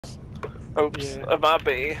Oops, Yeah. my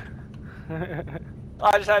B.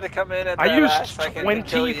 I just had to come in and I used last second to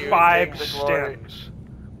kill you and 25 take the glory. stems.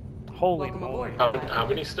 Holy Welcome moly. aboard. How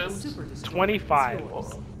many stems? 25.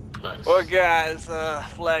 Nice. Well, guys,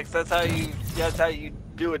 Flex, that's how you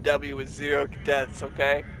do a W with 0 deaths,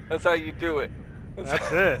 okay? That's how you do it.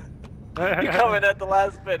 That's it. You come in at the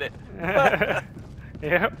last minute.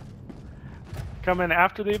 Yep. Come in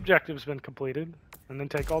after the objective's been completed, and then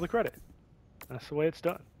take all the credit. That's the way it's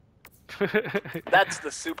done. That's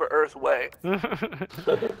the Super Earth way. And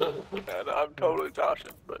I'm totally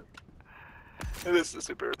joshing, but it is the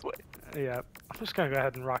Super Earth way. Yeah, I'm just gonna go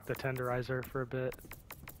ahead and rock the tenderizer for a bit.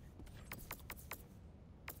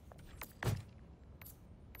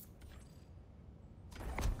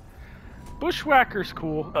 Bushwhacker's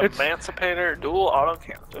cool. It's, Emancipator, dual auto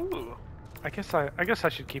cannon. Ooh. I guess I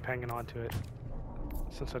should keep hanging on to it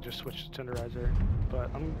since I just switched to tenderizer. But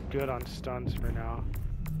I'm good on stuns for now.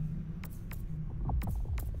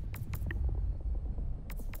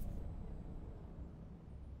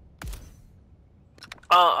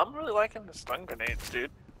 I'm really liking the stun grenades,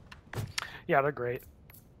 dude. Yeah, they're great.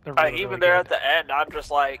 They're Like, really, even really there good. at the end, I'm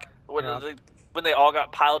just like, when Yeah. when they all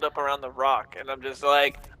got piled up around the rock, and I'm just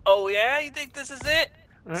like, oh yeah, you think this is it?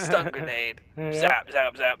 Stun grenade. Yeah. Zap,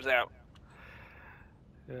 zap, zap, zap.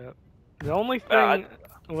 Yeah. The only thing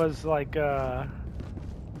was like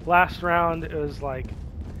last round it was like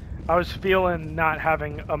I was feeling not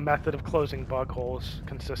having a method of closing bug holes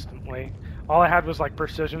consistently. All I had was like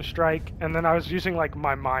precision strike, and then I was using like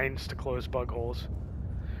my mines to close bug holes.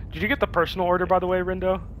 Did you get the personal order, by the way,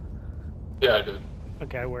 Rindo? Yeah, I did.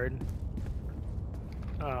 Okay, word.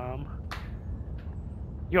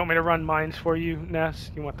 You want me to run mines for you, Ness?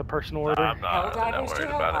 You want the personal order? I'm not Helldivers to worried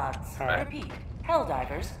about it. Hellpods. Alright. Repeat.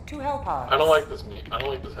 Helldivers to Hellpods. I don't like this meat. I don't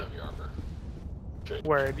like this heavy armor. Okay.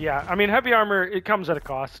 Word, yeah. I mean, heavy armor, it comes at a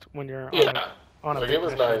cost when you're Yeah. on a Like, big it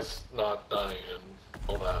was mission. nice not dying and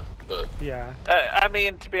all that, but Yeah. I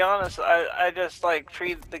mean, to be honest, I just like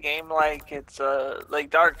treat the game like it's like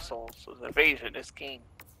Dark Souls. Evasion is king.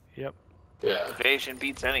 Yep. yeah. Evasion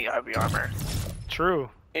beats any heavy armor. True.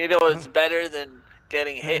 You know what's better than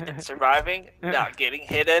getting hit and surviving? Not getting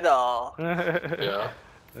hit at all. Yeah.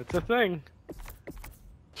 That's a thing.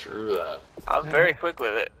 True that. I'm very quick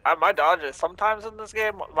with it. My dodges, sometimes in this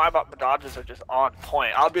game, my dodges are just on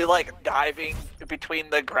point. I'll be like diving between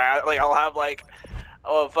the grass, like I'll have like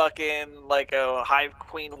a fucking like a Hive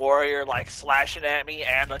Queen warrior like slashing at me,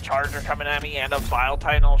 and a charger coming at me, and a Vile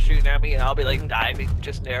Titan all shooting at me, and I'll be like diving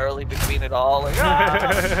just narrowly between it all, like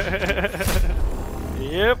ah!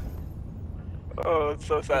 Yep. Oh, it's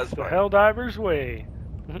so It's the satisfying. Helldiver's way.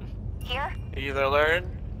 Here? You either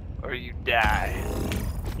learn or you die.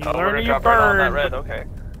 You Oh, we're learn gonna or you drop right on that burn. red. Okay,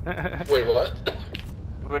 Wait, what?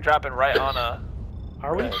 we're dropping right on a.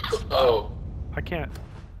 Are we? red. Oh. I can't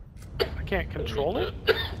control it.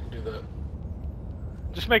 Do that.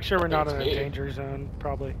 Just make sure we're not in It's a me. danger zone,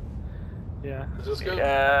 probably. Yeah. Is this good?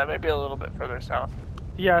 Yeah, maybe a little bit further south.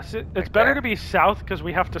 Yes, it's better to be south because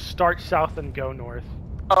we have to start south and go north.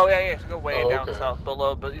 Oh yeah, yeah. So go way Oh, down okay. south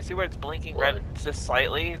below. But you see where it's blinking Right. red just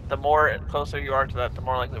slightly? The more closer you are to that, the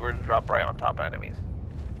more likely we're to drop right on top of enemies.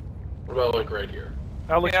 What about like right here?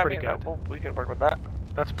 That looks Yeah, I pretty mean, good. we can work with that.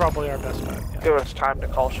 That's probably our best bet. Yeah. Give us time to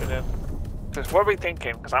call shit in. Because what are we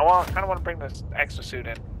thinking? Because I kind of want to bring this extra suit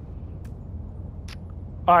in.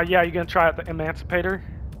 Yeah, you gonna try out the Emancipator?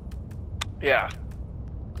 Yeah.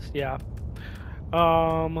 Yeah.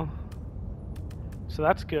 So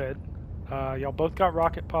that's good. Y'all both got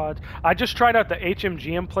rocket pods. I just tried out the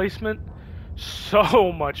HMG emplacement.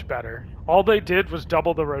 So much better. All they did was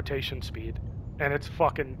double the rotation speed, and it's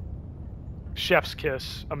fucking chef's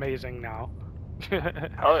kiss amazing now.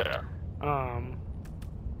 Oh yeah.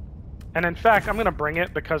 And in fact, I'm gonna bring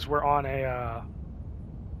it because we're on a.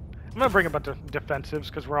 I'm gonna bring a bunch of defensives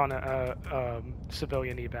because we're on a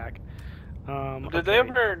civilian evac. Did they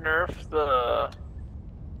ever nerf the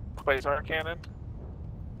Quasar cannon?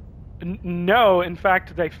 No, in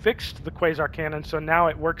fact, they fixed the quasar cannon, so now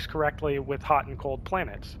it works correctly with hot and cold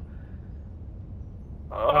planets.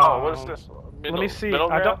 Oh, what is this? Let me see. Middle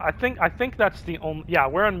ground? I think that's the only. Yeah,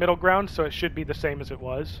 we're on middle ground, so it should be the same as it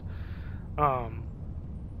was.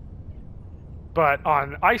 But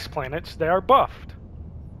on ice planets, they are buffed,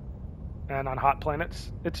 and on hot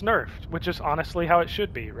planets, it's nerfed, which is honestly how it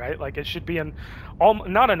should be, right? Like it should be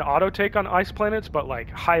not an auto take on ice planets, but like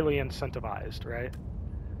highly incentivized, right?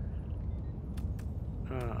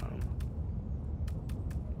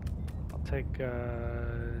 I'll take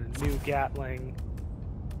new Gatling.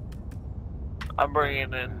 I'm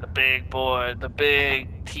bringing in the big boy, the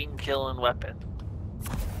big team killing weapon.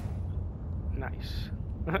 Nice.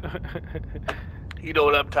 You know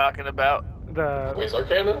what I'm talking about? The Laser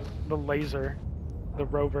cannon? the laser, the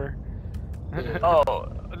rover.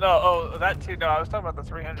 Oh no! Oh, that too. No, I was talking about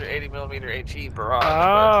the 380mm HE barrage.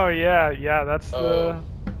 Oh yeah, that's Oh.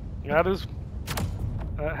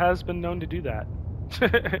 that has been known to do that.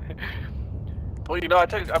 Well, you know, I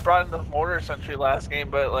brought in the mortar sentry last game,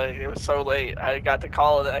 but like it was so late. I got to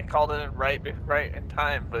call it. I called it in right in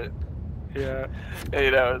time, but Yeah.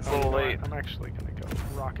 you know, it's a little You know what? late. I'm actually gonna go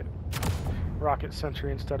rocket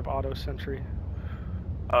sentry instead of auto sentry.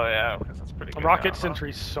 Oh yeah, because it's pretty good. Rocket now,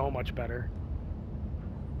 sentry's so much better.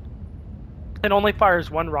 It only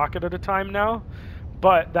fires one rocket at a time now,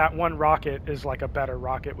 but that one rocket is like a better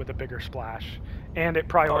rocket with a bigger splash, and it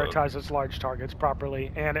prioritizes large targets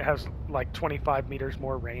properly, and it has like 25 meters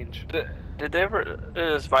more range. Did they ever?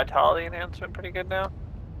 Is vitality enhancement pretty good now?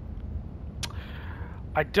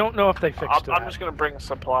 I don't know if they fixed it. I'm just gonna bring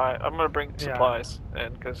supply. I'm gonna bring supplies,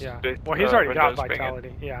 and because well, he's already got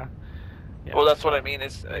vitality. Yeah. Well, that's what I mean.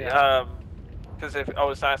 Is because if I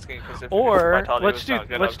was asking, because if or vitality let's was do not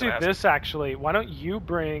good, let's do this actually. Why don't you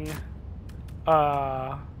bring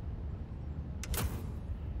the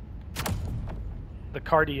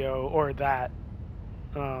cardio or that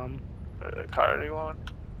cardio one?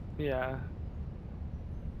 Yeah.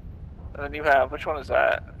 And then you have, which one is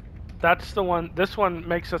that? That's the one. This one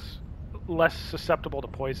makes us less susceptible to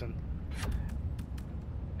poison.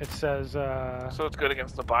 It says so it's good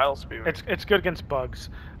against the bile spewer. It's good against bugs.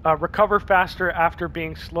 Recover faster after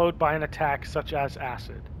being slowed by an attack such as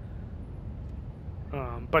acid.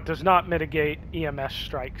 But does not mitigate EMS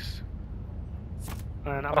strikes.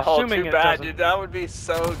 And I'm assuming too bad, it dude. That would be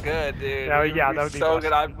so good, dude. Yeah, that would be so awesome.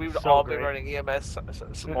 good. We would So all great. be running EMS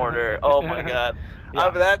mortar. Oh my god.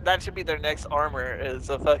 That should be their next armor, is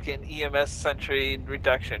a fucking EMS sentry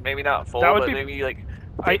reduction. Maybe not full, that would but be, maybe like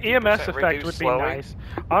EMS effect would be nice.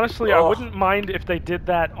 Honestly, I wouldn't mind if they did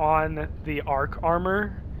that on the arc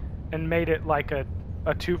armor and made it like a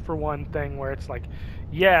 2-for-1 thing where it's like,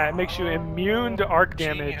 yeah, it makes you immune to arc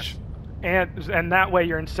damage, and that way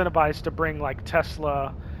you're incentivized to bring like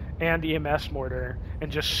Tesla and EMS mortar and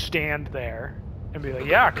just stand there and be like,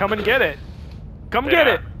 yeah, come and get it, come get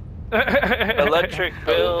it. Electric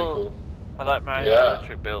build. I like my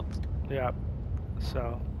electric build. Yeah,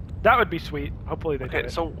 so that would be sweet. Hopefully they do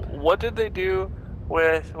it. So what did they do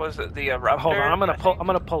with, was it the Raptor? Hold on, I'm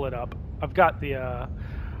gonna pull it up. I've got the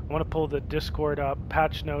I'm gonna pull the Discord up,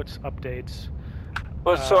 patch notes, updates.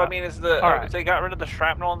 Well, so I mean, is if they got rid of the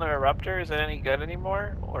shrapnel in the Eruptor, is it any good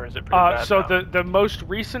anymore, or is it pretty bad so now? the most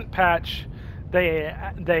recent patch,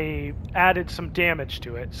 they added some damage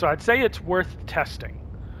to it, so I'd say it's worth testing.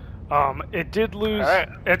 It did lose.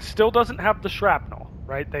 It still doesn't have the shrapnel,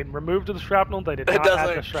 right? They removed the shrapnel. They did not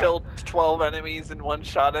add the shrapnel. It doesn't kill 12 enemies in one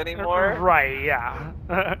shot anymore. Right? Yeah.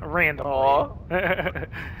 Randomly.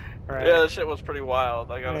 Right. Yeah, that shit was pretty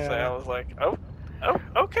wild. I gotta say, I was like, oh,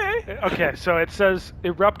 okay. Okay, so it says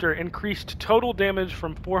Eruptor increased total damage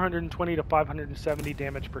from 420 to 570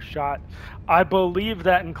 damage per shot. I believe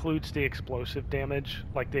that includes the explosive damage.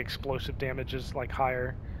 Like the explosive damage is like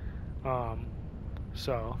higher.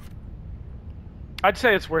 So I'd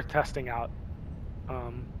say it's worth testing out.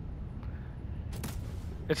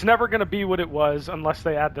 It's never going to be what it was unless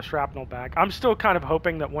they add the shrapnel back. I'm still kind of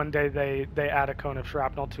hoping that one day they add a cone of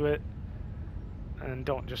shrapnel to it and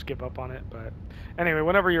don't just give up on it. But anyway,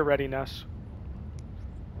 whenever you're ready, Ness.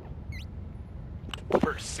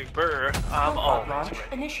 Super. I'm all launch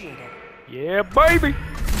initiated. Yeah, baby.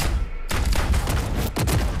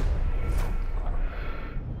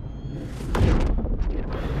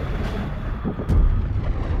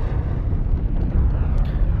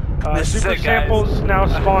 Super samples now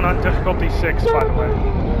spawn on difficulty 6, by the way.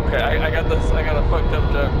 Okay, I got this. I got a fucked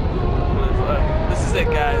up joke. This is it,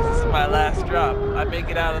 guys. This is my last drop. I make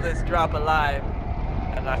it out of this drop alive,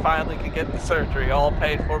 and I finally can get the surgery, all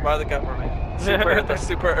paid for by the government. The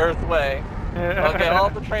super Earth way. Okay, all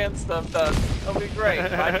the trans stuff done. It'll be great.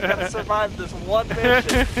 I just gotta survive this one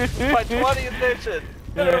mission. This is my 20th mission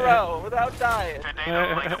in a row without dying.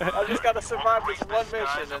 I just gotta survive this one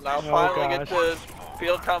mission, and I'll finally get to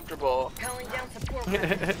feel comfortable.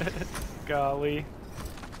 Golly.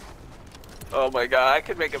 Oh my god, I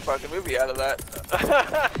could make a fucking movie out of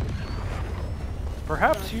that.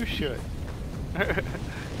 Perhaps you should. A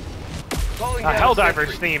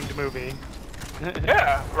Helldivers themed movie.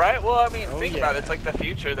 Yeah, right? Well, I mean, think about it. It's like the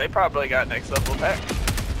future. They probably got next level tech.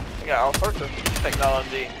 They got all sorts of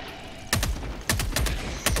technology.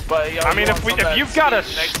 But, I mean, if you've got a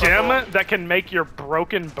stem that can make your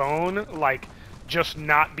broken bone, like, just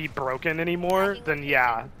not be broken anymore, then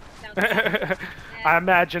yeah. I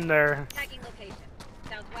imagine they're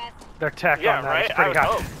Their tech Yeah, on that right? is pretty I high.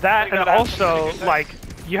 would hope. That They and got also absolutely like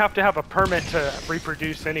you have to have a permit to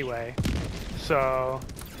reproduce anyway. So.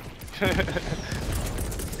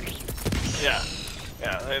 Yeah.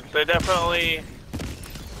 Yeah, they definitely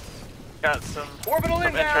got some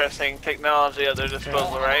interesting technology at their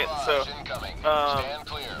disposal, right? So,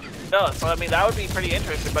 no, so I mean that would be pretty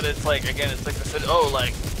interesting, but it's like again, it's like they said, oh,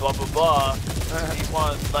 like blah blah blah. You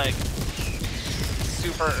want like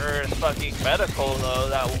super Earth fucking medical though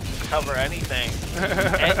that will cover anything,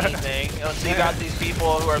 anything. So you got these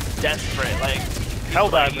people who are desperate, like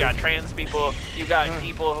HELLDIVERS. you got trans people, you got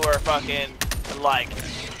people who are fucking like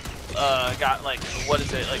got like what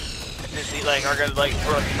is it like are gonna like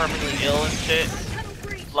permanently ill and shit.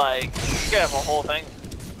 Like you could have a whole thing.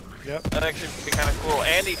 Yep. That actually would be kind of cool.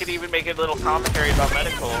 And you could even make a little commentary about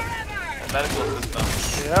medical system.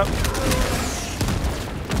 Yep.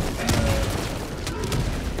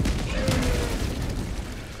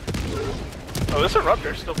 Oh, this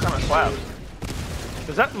Eruptor's still kind of slaps.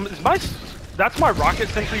 That's my rocket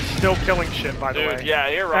sentry still killing shit, by the way. Dude, yeah,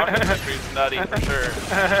 your rocket sentry's nutty for sure.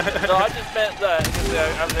 No, I just meant that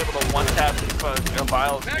I was able to one-tap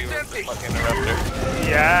vials view with the fucking Eruptor.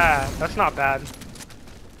 Yeah, that's not bad.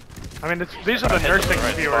 I mean, these are the nursing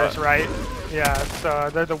viewers, right? Yeah, so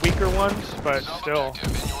they're the weaker ones, but still.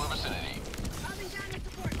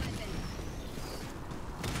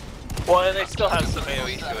 Well, and they still have some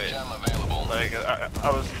AoE to it. Like,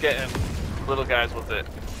 I was getting little guys with it.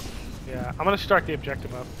 Yeah, I'm gonna start the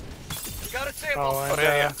objective up. Got a sample. Oh, and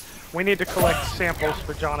yeah. we need to collect samples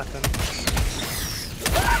for Jonathan.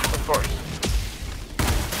 Of course.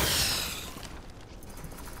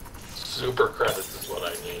 Super credits is what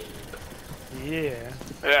I need. Yeah.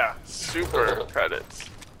 Yeah, super credits.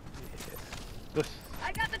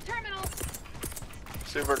 I got the terminal.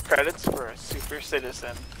 Super credits for a super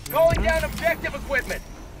citizen. Calling down objective equipment.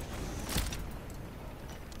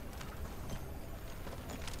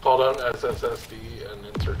 Call down SSSD and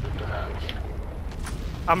insert it to hatch.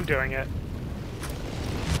 I'm doing it.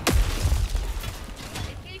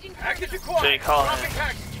 Package acquired. Jay calling Dropping it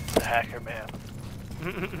package. the hacker man.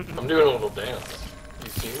 I'm doing a little dance. You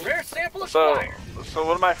see me? Rare sample So acquired.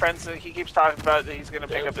 one of my friends, he keeps talking about that he's gonna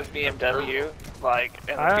pick up his BMW, like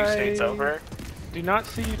in a few states over. Do not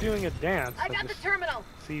see you doing a dance. I got the just terminal.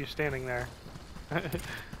 see you standing there.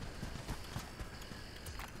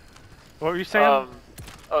 What were you saying?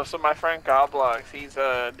 Oh, so my friend Goblox, he's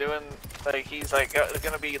doing he's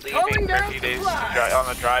gonna be leaving for a few days on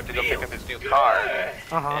a drive to go pick up his new car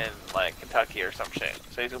in like Kentucky or some shit.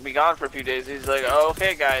 So he's gonna be gone for a few days. He's like, oh,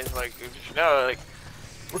 okay, guys, like you know,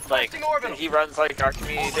 like he runs like our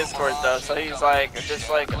community Discord stuff. So he's like, just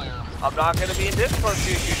like, I'm not gonna be in Discord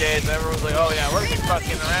for a few days. And everyone's like, oh yeah, we're gonna be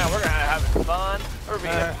fucking around. We're gonna have fun. We're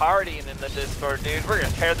gonna be partying in the Discord, dude. We're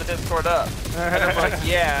gonna tear the Discord up. And I'm like,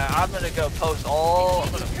 yeah, I'm gonna go post all.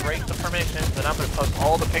 I'm gonna break the permissions and I'm gonna post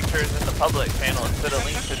all the pictures in the public channel instead of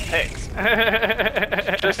links and pics.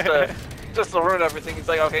 just to ruin everything. He's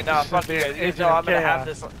like, okay, now fuck you guys. You know I'm gonna have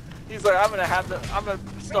this. He's like, I'm gonna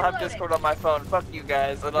still have Discord on my phone. Fuck you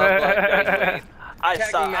guys. And I'm like, I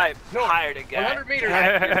hired a guy to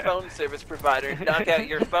hack your phone service provider, knock out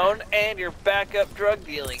your phone and your backup drug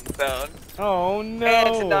dealing phone. Oh no!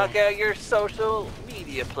 And to knock out your social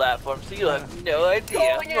media platform, so you'll have no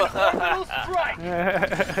idea.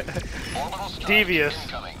 Devious.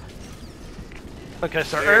 Okay,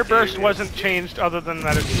 so Airburst wasn't changed other than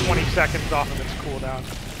that it's 20 seconds off of its cooldown.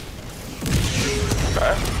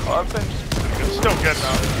 Okay, well, It's still good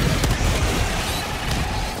though.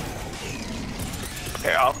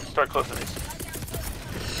 Okay, I'll start closing these.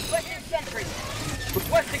 Requesting sentry.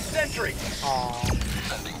 Requesting sentry. Aww.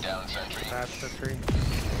 Sending down sentry. That's the tree.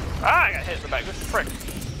 Ah, I got hit in the back. This is prick.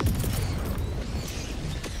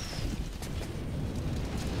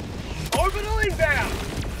 Orbital inbound.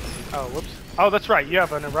 Oh, whoops. Oh, that's right. You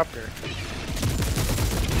have an eruptor.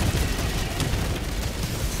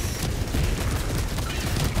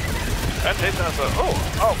 That Jason has a. Oh,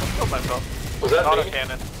 I killed myself. Was that auto me?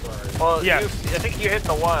 cannon? Sorry. Well, Yes. I think you hit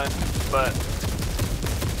the one, but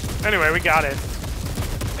Anyway, we got it.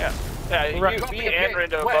 yeah, me and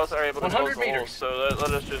Rindo both are able to close the holes. So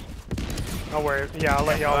let us just. I'll worry. Yeah, I'll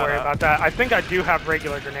let y'all worry about that. I think I do have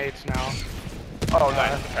regular grenades now. Oh,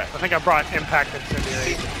 nice. Okay. I think I brought impact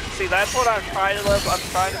incendiary. See, that's what I'm trying to live. I'm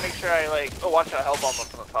trying to make sure I like. Oh, watch out! Hell bomb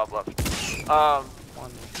up on the top left.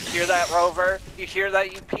 You hear that, Rover? You hear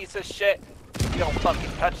that, you piece of shit? You don't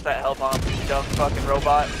fucking touch that hell bomb, you dumb fucking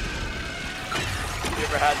robot. You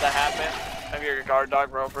ever had that happen? have your guard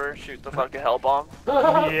dog rover shoot the fucking hell bomb?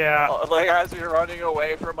 Yeah. Like as you're running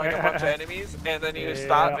away from like a bunch of enemies, and then you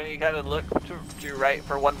stop and you kind of look to your right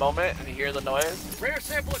for one moment, and you hear the noise. Rare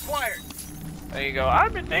sample acquired. And you go,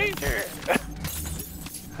 I'm in danger.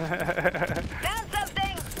 Found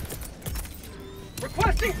something!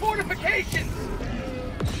 Requesting fortifications.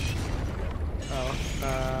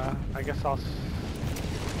 Oh, I guess I'll.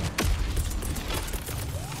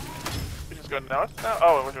 You just go north now?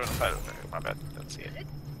 Oh, we're doing the side of it. My bad. Didn't see it.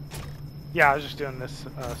 Yeah, I was just doing this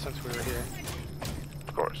since we were here.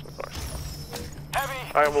 Of course, of course.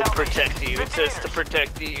 I will protect you. It says to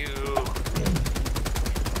protect you.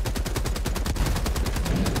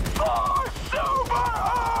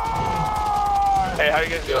 Hey, how you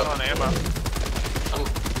guys doing on ammo? I'm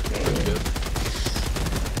pretty good.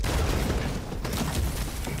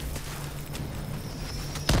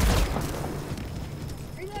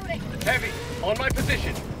 Heavy, on my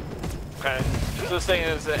position. Okay. This thing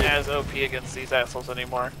isn't as OP against these assholes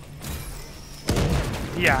anymore.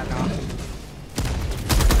 Yeah, no.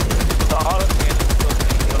 The auto cannon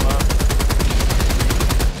still heal him up.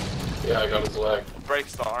 Yeah, I got his leg.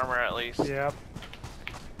 Breaks the armor at least. Yep.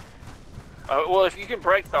 Well, if you can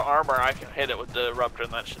break the armor, I can hit it with the eruptor,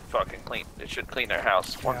 and that should fucking clean. It should clean their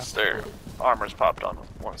house once their armor's popped on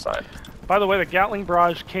one side. By the way, the Gatling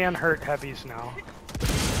barrage can hurt heavies now.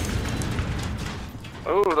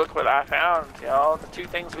 Ooh, look what I found, y'all. The two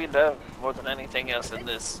things we love more than anything else in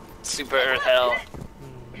this super Earth hell.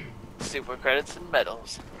 Super credits and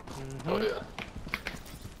medals. Oh yeah.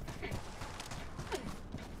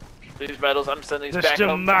 These medals, I'm sending these This back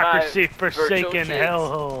home to my democracy virtual forsaken kids.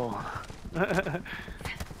 hellhole.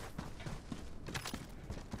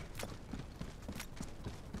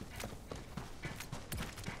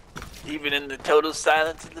 Even in the total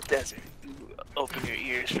silence of the desert, you open your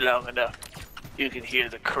ears long enough, you can hear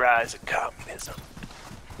the cries of communism.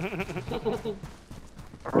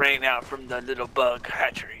 Rain out from the little bug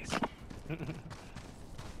hatcheries.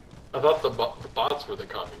 I thought the bots were the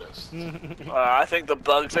communists. I think the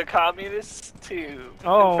bugs are communists too.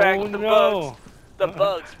 Oh, in fact, no. The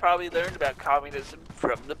bugs probably learned about communism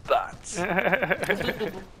from the bots.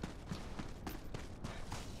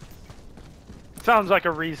 Sounds like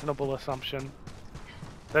a reasonable assumption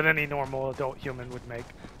that any normal adult human would make.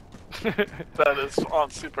 That is on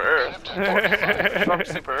Super Earth. From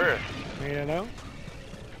Super Earth. You know?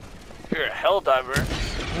 You're a helldiver.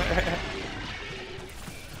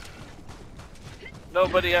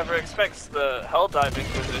 Nobody ever expects the helldiving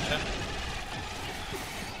position.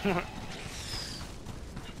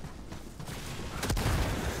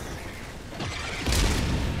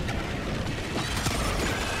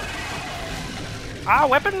 Our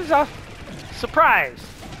weapons are surprise.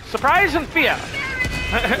 Surprise and fear.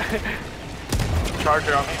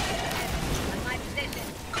 Charger on me. On my position.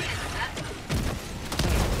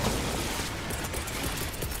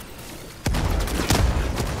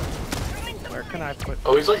 Where can I put?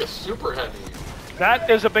 Oh, he's like a super heavy. That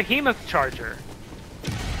is a behemoth charger.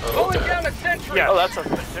 Oh, Going okay. down a sentry. Yeah. Oh, that's a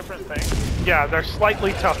different thing. Yeah, they're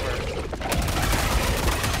slightly tougher.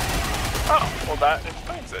 Oh, well that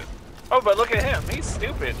explains it. Oh, but look at him. He's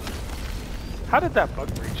stupid. How did that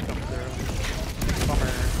bug breach come through?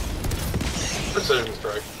 Bummer. Precision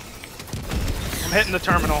strike. I'm hitting the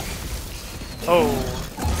terminal. Oh,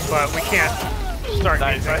 but we can't start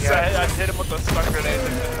Nice. using it. I hit him with the stun grenade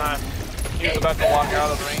at the time. He was about to walk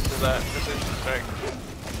out of the range of that precision strike.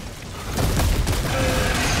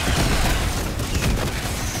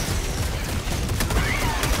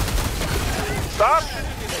 Stop shooting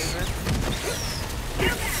me, laser.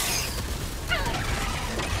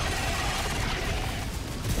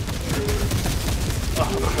 Oh,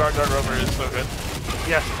 the guard rover is so good.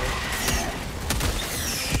 Yes.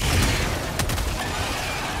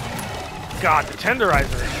 God, the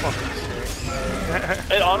tenderizer is fucking sick.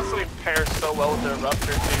 It honestly pairs so well with the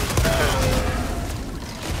eruptor too,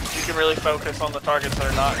 because you can really focus on the targets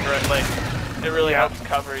that are not direct. Like, it really helps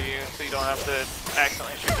cover you, so you don't have to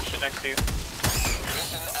accidentally shoot the shit next to you.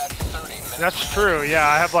 That's true, yeah,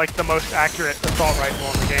 I have like the most accurate assault rifle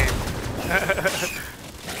in the game.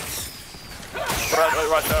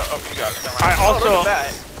 Watch out. Oh, you got it. Never mind. I also, look at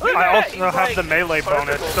that. Look at I that. also He's have like the melee bonus,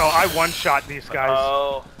 vertical. so I one-shot these guys.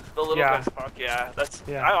 Oh, the little Yeah. guys. Fuck yeah. That's.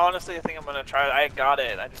 Yeah. I honestly think I'm gonna try it. I got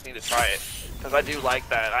it. I just need to try it because I do like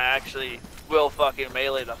that. I actually will fucking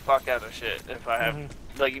melee the fuck out of shit if I have.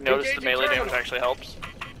 Like, you notice the melee damage actually helps.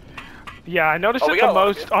 Yeah, I noticed Oh, we it got the a lot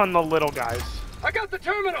of most good. on the little guys. I got the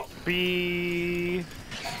terminal. B3.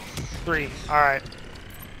 Alright.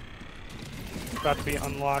 About to be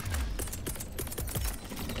unlocked.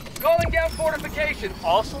 Calling down fortifications.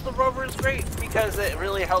 Also, the rover is great because it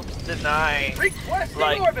really helps deny. Requesting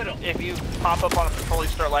Like, orbital. if you pop up on a patrol, you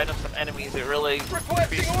start lighting up some enemies, it really Requesting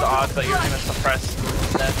increases the odds that you're going to suppress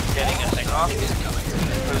them getting a thing off.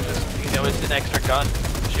 Because just, you know, it's an extra gun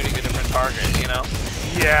shooting a different target, you know?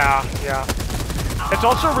 Yeah, yeah. It's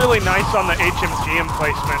also really nice on the HMG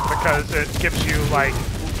emplacement because it gives you, like,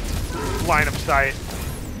 line of sight.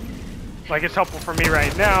 Like, it's helpful for me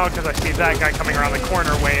right now because I see that guy coming around the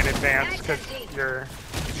corner way in advance because your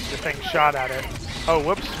thing shot at it. Oh,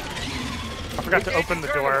 whoops. I forgot to open the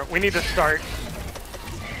door. We need to start.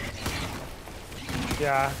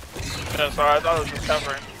 Yeah. Yeah, sorry, I thought it was just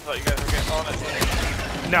covering. I thought you guys were getting on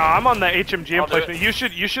it. No, I'm on the HMG emplacement.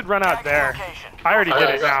 You should run out there. I already did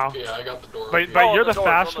it now. Yeah, I got the door. But Oh, you're the the door,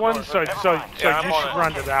 fast the one, door, so okay. you Yeah, I'm on should it.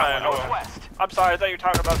 run to that one. Oh, I'm sorry, I thought you were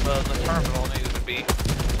talking about the terminal needed to be.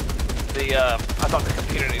 I thought the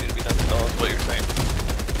computer needed to be done, so that's what you're saying.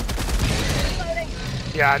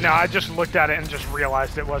 Yeah, no, I just looked at it and just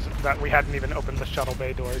realized it wasn't that we hadn't even opened the shuttle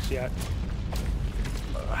bay doors yet.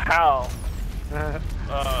 How? But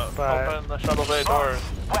Open the shuttle bay doors.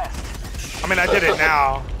 I mean, I did it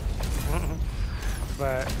now.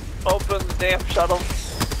 But Open the damn shuttle.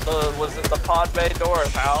 Was it the pod bay door,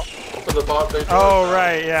 pal? Open the pod bay door. oh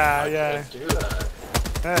right, yeah, I yeah. can't do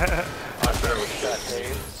that. I barely got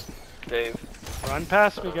Dave. Run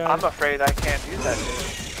past me, guys. I'm afraid I can't do that,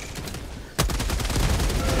 Dave.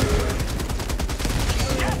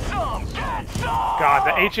 God,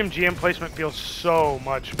 the HMG emplacement feels so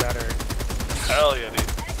much better. Hell yeah, dude.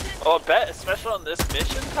 Oh, I bet, especially on this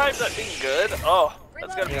mission type, that being good. Oh,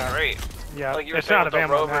 that's gonna be Yeah. great. Yeah, Like you were it's saying not with a the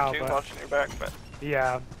ammo rover now, too, but watching your back, but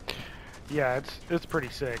yeah, yeah, it's pretty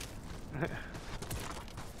sick.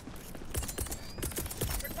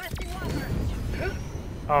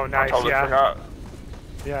 Oh, I nice, totally yeah, forgot.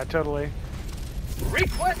 yeah, totally.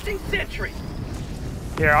 Requesting sentry.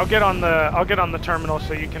 Here, I'll get on the terminal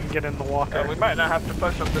so you can get in the walker. We might not have to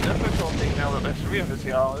push up the difficulty now that there's 3 of us,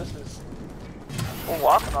 y'all. We're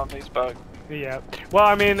walking on these bugs. Yeah. Well,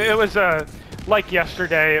 I mean, it was like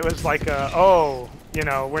yesterday. It was like oh, you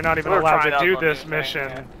know, we're not even allowed to do this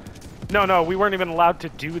mission. No, we weren't even allowed to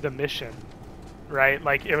do the mission, right?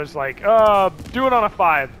 Like it was like, do it on a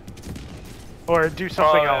 5, or do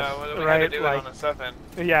something else, we right? had to do like, it on a 7.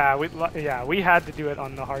 yeah, we had to do it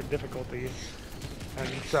on the hard difficulty, and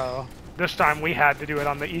so this time we had to do it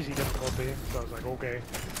on the easy difficulty. So I was like, okay,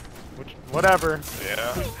 whatever.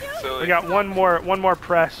 Yeah. Silly. We got one more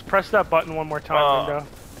press. Press that button one more time, Rindo.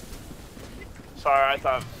 Sorry, I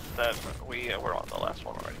thought that we were on the last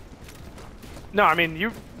one already. No, I mean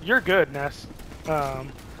you're good, Ness.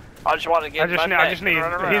 I just want to get. I just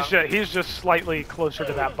need. He's just slightly closer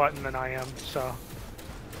to that button than I am. So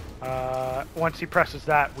once he presses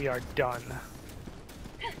that, we are done.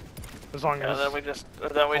 As long as. And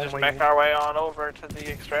then we just make our way on over to the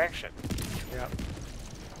extraction. Yeah.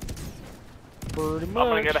 Pretty much. I'm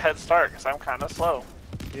gonna get a head start because I'm kind of slow.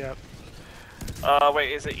 Yep.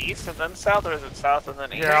 Wait, is it east and then south, or is it south and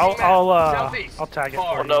then east? Yeah, I'll tag it.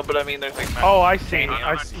 Well, For no, you. but I mean, there's like. Oh, I see.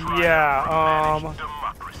 Yeah.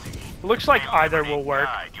 Looks like either will work.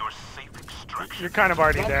 You're kind of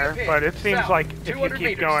already there, but it seems like if you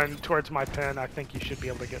keep going towards my pin, I think you should be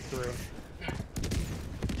able to get through.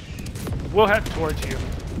 We'll head towards you.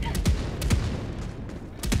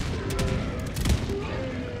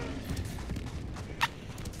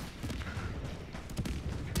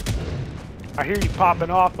 I hear you popping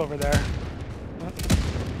off over there.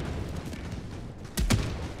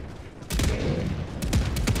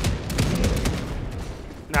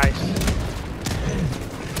 Nice.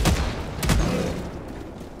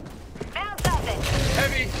 Found something.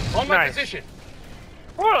 Heavy on my Nice. position.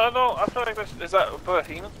 Well, no, I feel like is that a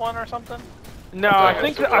behemoth one or something? No, Okay, I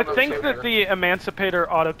think so that, I we'll think go that saber. the Emancipator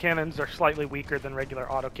autocannons are slightly weaker than regular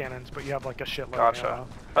autocannons, but you have like a shitload of Gotcha. ammo.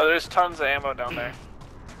 Oh, there's tons of ammo down there.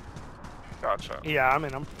 Gotcha. Yeah, I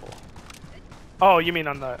mean I'm full. Oh, you mean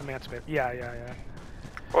on the Emancipator? Yeah.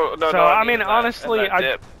 Well, no, So, no, I mean, in that- honestly, in that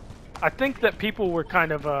dip. I think that people were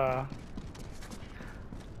kind of I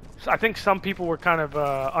think some people were kind of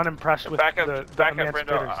unimpressed with Back up, the back up, Rindo.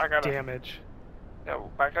 Emancipator's I gotta- damage. Yeah,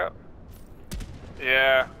 back up.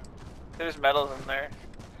 Yeah. There's metals in there.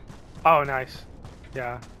 Oh, nice.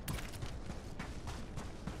 Yeah.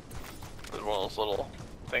 There's one of those little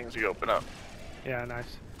things you open up. Yeah,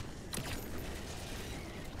 nice.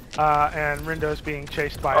 And Rindo's being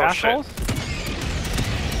chased by Oh, assholes.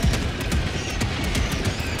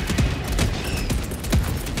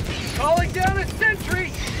 Calling down a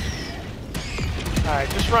sentry. Alright,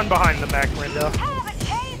 just run behind the mech, Rindo. Have a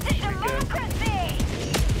taste of Pretty good. democracy.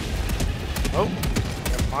 Oh,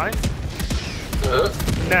 never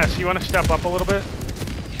fine. Ness, you want to step up a little bit?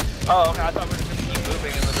 Oh, okay. I thought we were just keep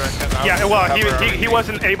moving in the direction. Yeah, well, he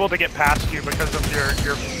wasn't able to get past you because of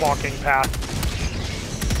your walking path.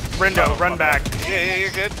 Rindo, run back. Yeah,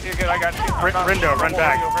 you're good. You're good. I got you. Rindo, run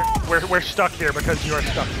back. We're stuck here because you are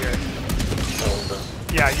stuck here.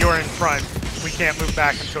 Yeah, you're in front. We can't move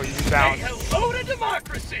back until you bounce. Hey, hello to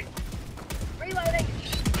democracy! Reloading.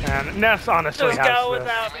 And Ness honestly Just has go this.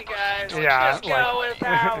 without me, guys. Yeah, Just go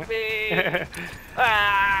without me.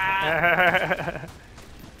 Ah.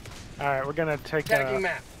 Alright, we're gonna take Tagging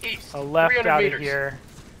map. East. a left 300 out meters. of here.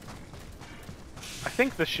 I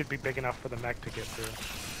think this should be big enough for the mech to get through.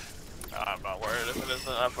 I'm not worried if it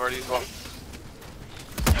isn't. I've already well.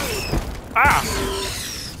 Ah!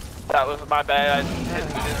 That was my bad. I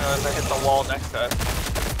didn't realize I hit the wall next to it.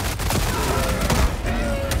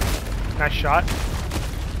 Nice shot.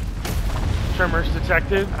 Tremors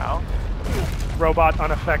detected. Ow. Robot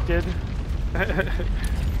unaffected.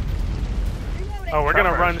 Oh, we're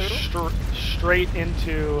gonna run straight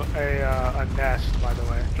into a nest, by the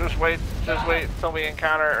way. Just wait till we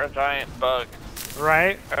encounter a giant bug.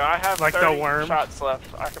 Right? I have Like the 30 worm? shots left.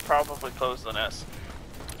 I could probably close the nest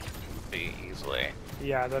easily.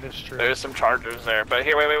 Yeah, that is true. There's some chargers there, but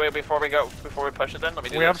here, wait, before we push it in, let me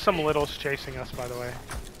do We this. have some littles chasing us, by the way.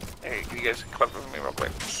 Hey, you guys come up with me real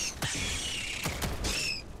quick.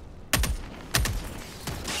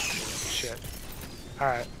 Shit.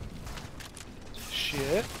 Alright.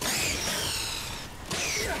 Shit.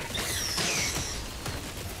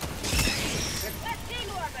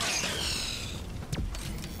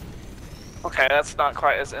 Okay, that's not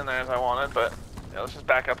quite as in there as I wanted, but yeah, let's just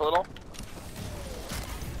back up a little.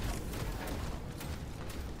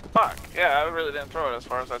 Fuck, yeah, I really didn't throw it as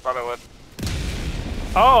far as I thought I would.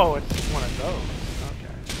 Oh, it's one of those.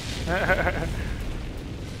 Okay.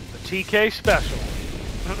 The TK special.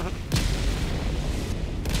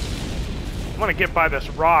 I want to get by this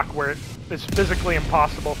rock where it's physically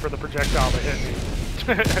impossible for the projectile to hit me.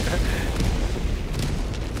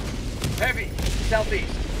 Heavy.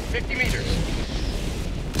 Southeast. 50 meters.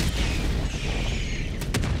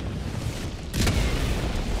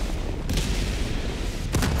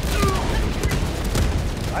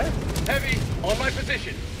 Heavy. On my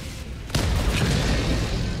position.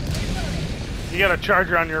 You got a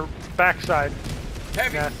charger on your backside.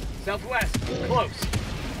 Heavy. Yeah. Southwest. Close.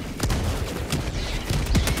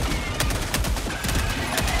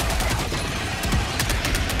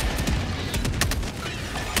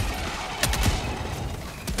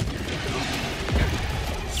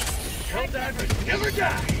 Helldivers never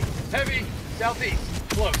die. Heavy. Southeast.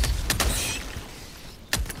 Close.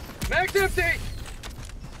 Mag's empty.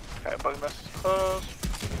 Okay, bug nest is closed.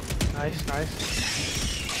 Nice,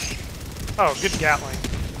 nice. Oh, good Gatling.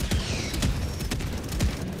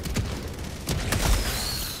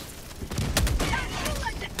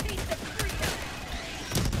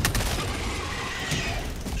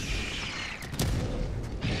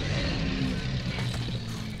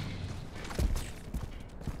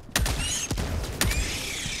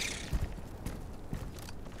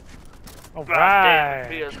 All God damn, right. it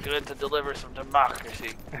feels good to deliver some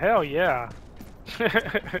democracy. Hell yeah.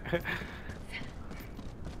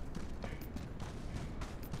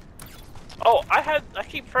 Oh, I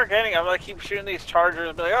keep forgetting. I'm gonna keep shooting these chargers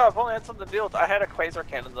and be like, oh, I've only had something to deal with. I had a quasar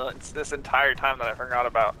cannon this entire time that I forgot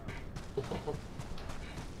about.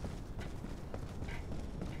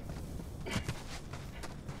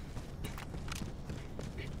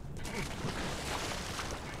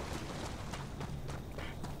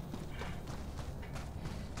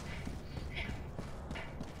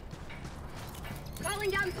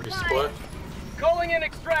 Calling down Pretty supplies. split. Calling in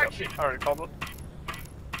extraction. I already called it.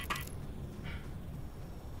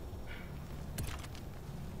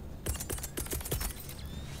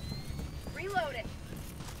 Reloading.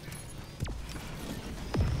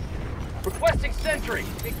 Requesting sentry.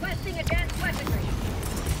 Requesting advanced weaponry.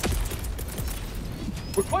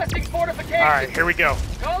 Requesting fortification. All right, here we go.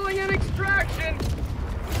 Calling in extraction.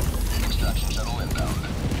 Extraction shuttle inbound.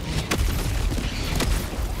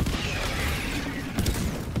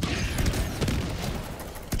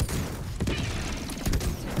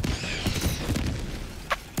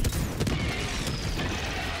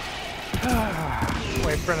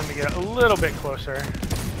 Wait for them to get a little bit closer.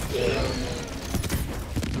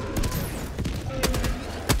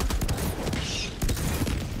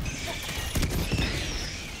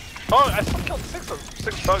 Oh, I still killed six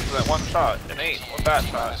bugs in that one shot, and 8 with that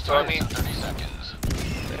shot. So I mean, 30 seconds.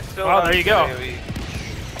 it's still Oh, there you go.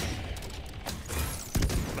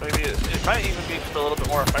 Maybe it might even be a little bit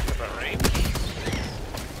more effective at range.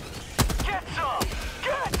 Get some.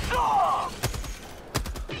 Get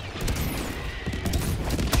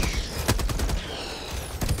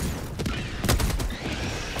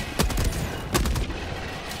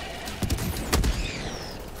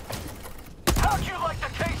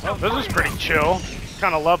Oh, this is pretty chill.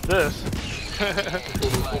 Kind of love this.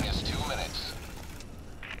 Minus 2 minutes.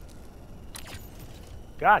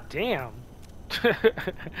 God damn.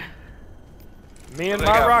 Me and They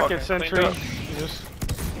my got rocket fucking sentry cleaned just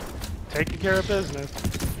taking care of business.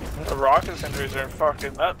 The rocket sentries are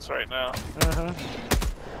fucking nuts right now.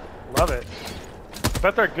 Love it.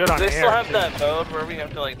 Bet they're good on They air. still have too. that mode where we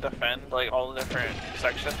have to like defend like all the different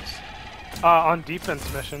sections. On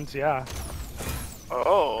defense missions, yeah.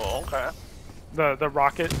 Oh, okay. The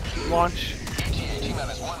rocket launch. ETA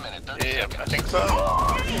minus 1 minute 30 Yeah, seconds. I think so.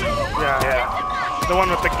 Yeah. Yeah. The one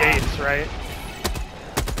with the gates, right?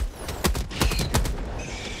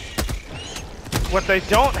 What they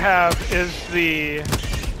don't have is the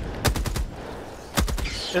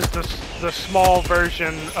small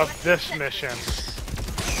version of this mission.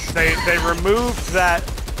 They removed that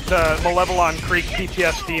the Malevelon Creek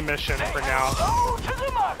PTSD mission for now.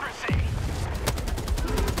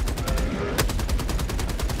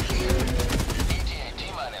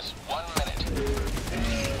 ETA minus 1 minute.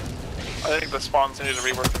 I think the spawns need to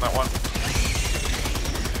rework on that one.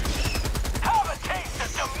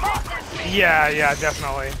 Yeah,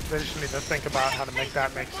 definitely. They just need to think about how to make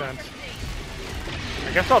that make sense.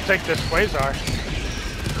 I guess I'll take this Quasar.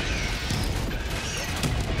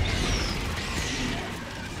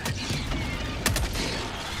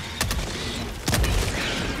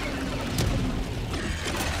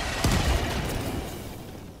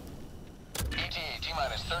 ETA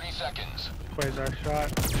minus 30 seconds. Quasar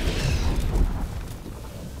shot.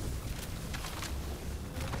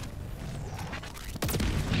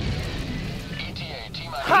 ETA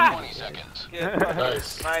minus 20 seconds. Yeah,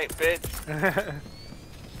 Nice. night, bitch.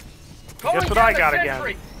 Guess what I got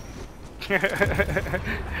Sentry. again?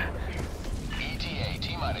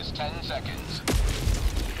 ETA minus 10 seconds.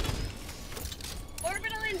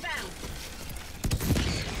 Orbital inbound.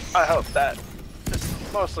 I hope that.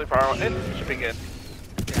 It's mostly far away. It should be good.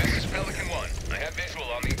 This is Pelican 1. I have visual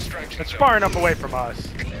on the extraction It's zone. far enough away from us.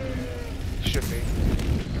 Should be.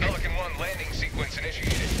 Pelican 1 landing sequence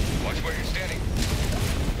initiated. Watch where you're standing.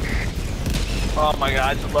 Oh my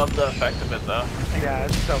god, I just love the effect of it though. Yeah,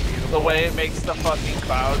 it's so beautiful. The way it makes the fucking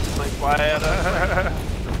clouds like fly at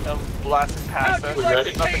us. Them blasting past us.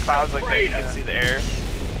 ready? Not the clouds, like you can see the air.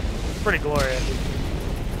 It's pretty glorious.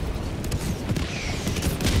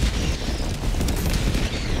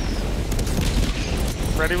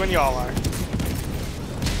 Ready when y'all are.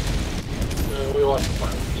 We watch the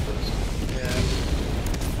fireworks first.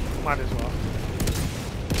 Yeah. Might as well.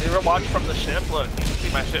 You ever watch from the ship? Look, you can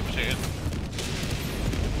see my ship shooting.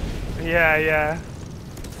 Yeah.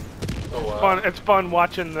 Oh wow. Fun. It's fun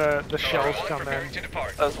watching the shells come in.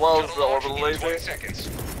 As well as the orbital laser.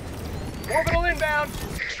 Orbital inbound.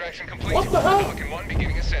 Extraction complete. What the hell? Pelican 1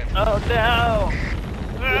 beginning ascent. Oh no!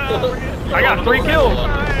 I got 3 kills.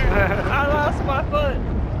 I lost my foot!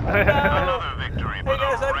 Oh, no. Hey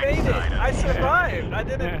guys, I made it! I survived! I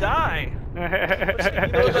didn't die! You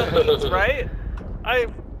know what that means, right?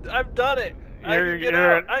 I've done it! I can get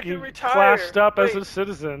out. I can you retire! classed up as Wait, a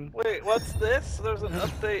citizen. Wait, what's this? There's an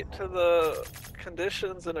update to the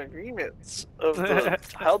conditions and agreements of the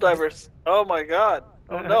Helldivers. Oh my god.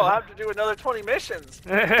 Oh no, I have to do another 20 missions!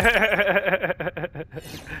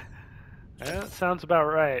 That sounds about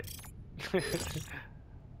right.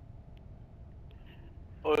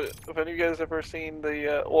 Well, if any of you guys ever seen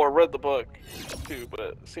the, or read the book too,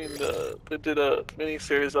 but seen they did a mini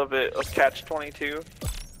series of it, of Catch 22.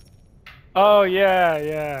 Oh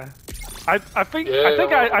yeah. I think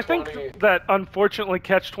I think 20. that unfortunately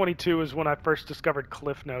Catch 22 is when I first discovered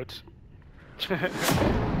Cliff Notes.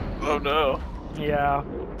 Oh no. Yeah,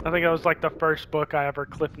 I think it was like the first book I ever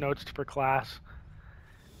Cliff Notes for class.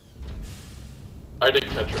 I did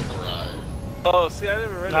Catcher in the Rye. Oh, see, I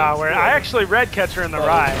never read Nah, it. where I actually read Catcher in the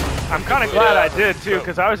Rye. I'm kind of glad Yeah. I did too,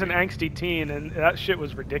 because I was an angsty teen and that shit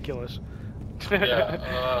was ridiculous.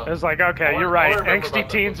 Yeah, It was like, okay, I you're wanna right. remember Angsty about that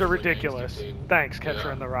teens book are as an angsty ridiculous. teen. Thanks, Catcher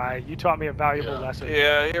Yeah. in the Rye. You taught me a valuable Yeah. lesson.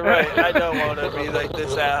 Yeah, you're right. I don't want to be like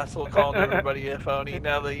this asshole calling everybody a phony.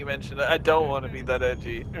 Now that you mention it, I don't want to be that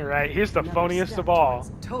edgy. Right, he's the phoniest of all.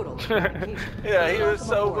 Total Yeah, he was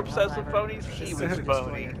so obsessed with phonies, he was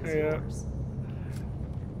phony. Yeah.